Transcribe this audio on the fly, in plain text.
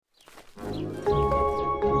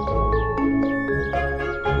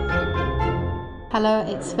Hello,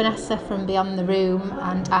 it's Vanessa from Beyond the Room,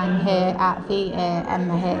 and I'm here at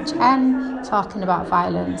VAMHN talking about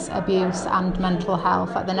violence, abuse and mental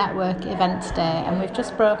health at the network event today. And we've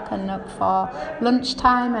just broken up for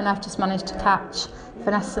lunchtime, and I've just managed to catch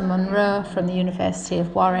Vanessa Munro from the University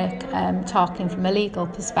of Warwick talking from a legal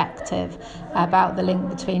perspective about the link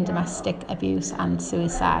between domestic abuse and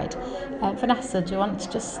suicide. Vanessa, do you want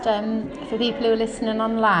to just, for people who are listening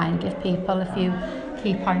online, give people a few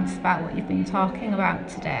key points about what you've been talking about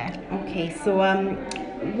today? Okay, so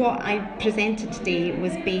what I presented today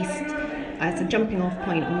was based as a jumping off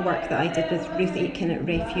point on work that I did with Ruth Aitken at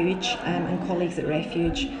Refuge and colleagues at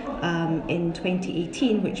Refuge in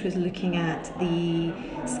 2018, which was looking at the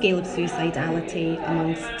scale of suicidality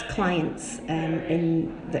amongst clients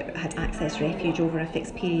that had accessed Refuge over a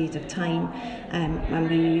fixed period of time, and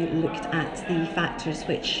we looked at the factors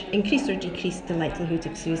which increased or decreased the likelihood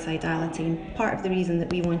of suicidality. And part of the reason that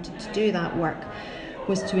we wanted to do that work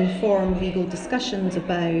was to inform legal discussions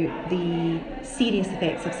about the serious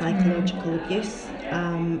effects of psychological abuse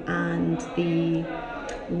and the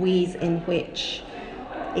ways in which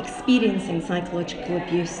experiencing psychological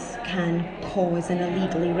abuse can cause, in a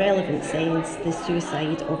legally relevant sense, the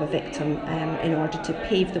suicide of a victim in order to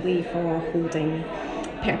pave the way for holding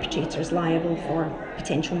perpetrators liable for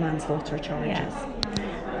potential manslaughter charges.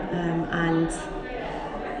 And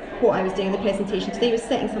what I was doing in the presentation today was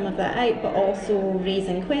setting some of that out, but also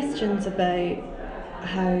raising questions about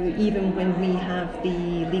how, even when we have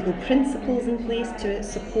the legal principles in place to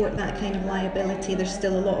support that kind of liability, there's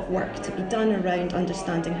still a lot of work to be done around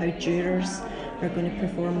understanding how jurors are going to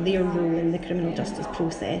perform their role in the criminal justice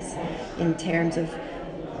process in terms of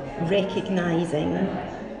recognising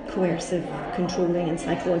coercive, controlling and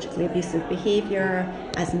psychologically abusive behaviour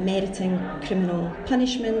as meriting criminal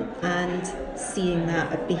punishment, and seeing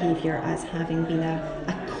that behaviour as having been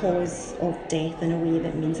a cause of death in a way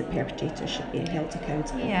that means that perpetrators should be held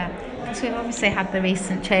accountable. Yeah, because we've obviously had the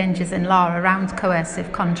recent changes in law around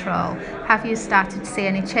coercive control. Have you started to see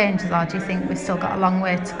any changes, or do you think we've still got a long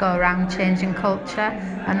way to go around changing culture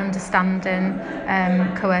and understanding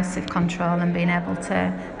coercive control and being able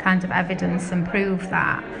to kind of evidence and prove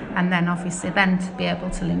that, and then obviously then to be able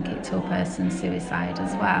to link it to a person's suicide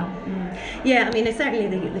as well? Yeah, I mean, certainly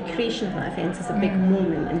the creation of that offence is a big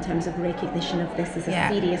moment in terms of recognition of this as a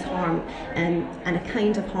serious harm and a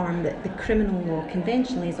kind of harm that the criminal law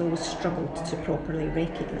conventionally has always struggled to properly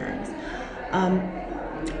recognise.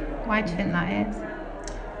 Why do you think that is?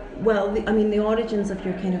 Well, the origins of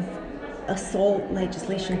your kind of assault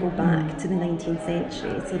legislation go back to the 19th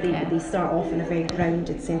century, so they start off in a very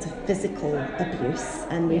grounded sense of physical abuse,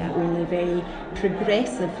 and we've only very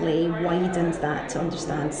progressively widened that to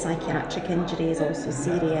understand psychiatric injury is also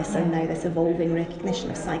serious, and now this evolving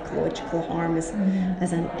recognition of psychological harm as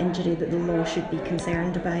an injury that the law should be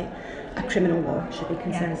concerned about, a criminal law should be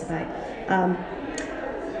concerned about.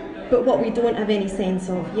 But what we don't have any sense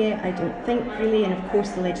of yet, I don't think really, and of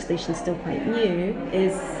course the legislation is still quite new,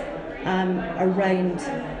 is around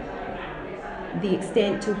the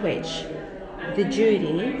extent to which the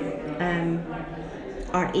jury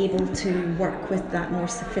are able to work with that more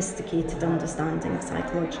sophisticated understanding of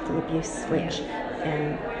psychological abuse, which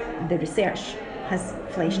the research has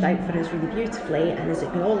fleshed out for us really beautifully and is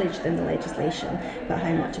acknowledged in the legislation, but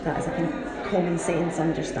how much of that is a kind of common sense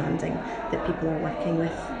understanding that people are working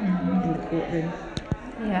with in the courtroom.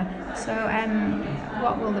 Yeah, so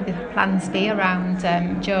what will the plans be around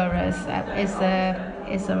jurors?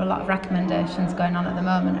 Is there a lot of recommendations going on at the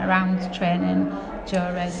moment around training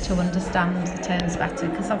jurors to understand the terms better?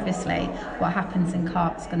 Because obviously what happens in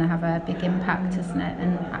court is going to have a big impact, isn't it,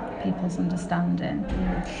 in people's understanding?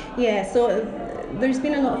 Yeah, so there's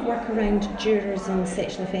been a lot of work around jurors in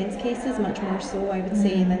sexual offence cases, much more so, I would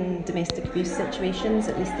say, than domestic abuse situations,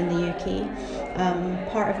 at least in the UK.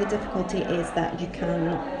 Part of the difficulty is that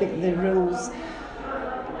the rules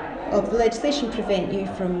of the legislation prevent you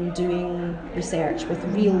from doing research with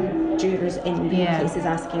real jurors in real cases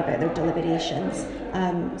asking about their deliberations.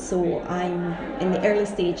 So I'm in the early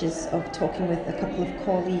stages of talking with a couple of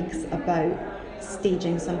colleagues about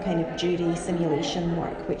staging some kind of jury simulation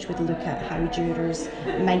work which would look at how jurors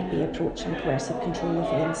might be approaching coercive control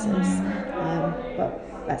offences. But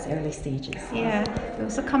that's early stages. Yeah, there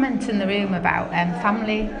was a comment in the room about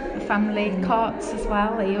family courts as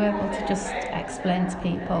well. Are you able to just explain to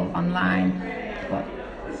people online what,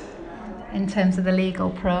 in terms of the legal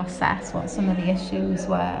process, what some of the issues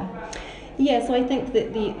were? Yeah, so I think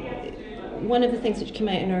that one of the things which came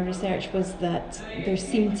out in our research was that there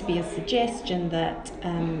seemed to be a suggestion that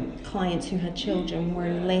clients who had children were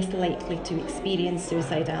less likely to experience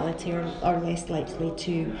suicidality or less likely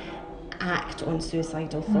to act on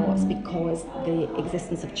suicidal thoughts because the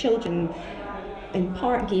existence of children in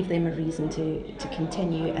part gave them a reason to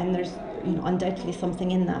continue, and there's undoubtedly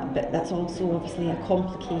something in that, but that's also obviously a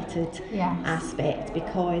complicated aspect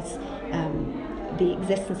because the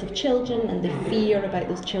existence of children and the fear about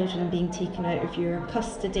those children being taken out of your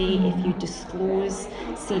custody if you disclose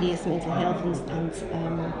serious mental health and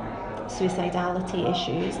suicidality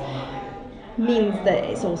issues means that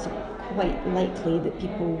it's also quite likely that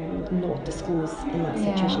people will not disclose in that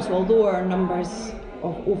situation. So although our numbers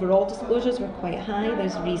of overall disclosures were quite high,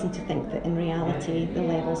 there's reason to think that in reality the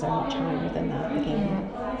levels are much higher than that again.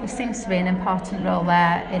 There seems to be an important role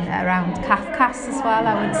there around CAFCASS as well,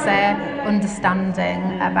 I would say,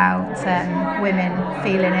 understanding about women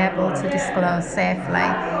feeling able to disclose safely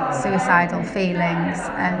suicidal feelings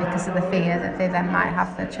because of the fear that they then might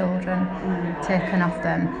have their children taken off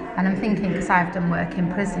them. And I'm thinking, because I've done work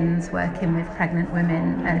in prisons, working with pregnant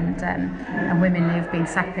women and women who've been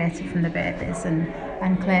separated from the babies,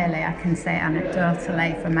 and clearly I can say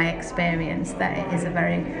anecdotally from my experience that it is a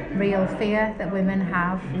very real fear that women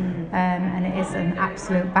have, and it is an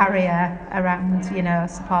absolute barrier around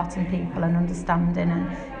supporting people and understanding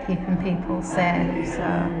and keeping people safe. So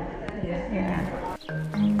yeah.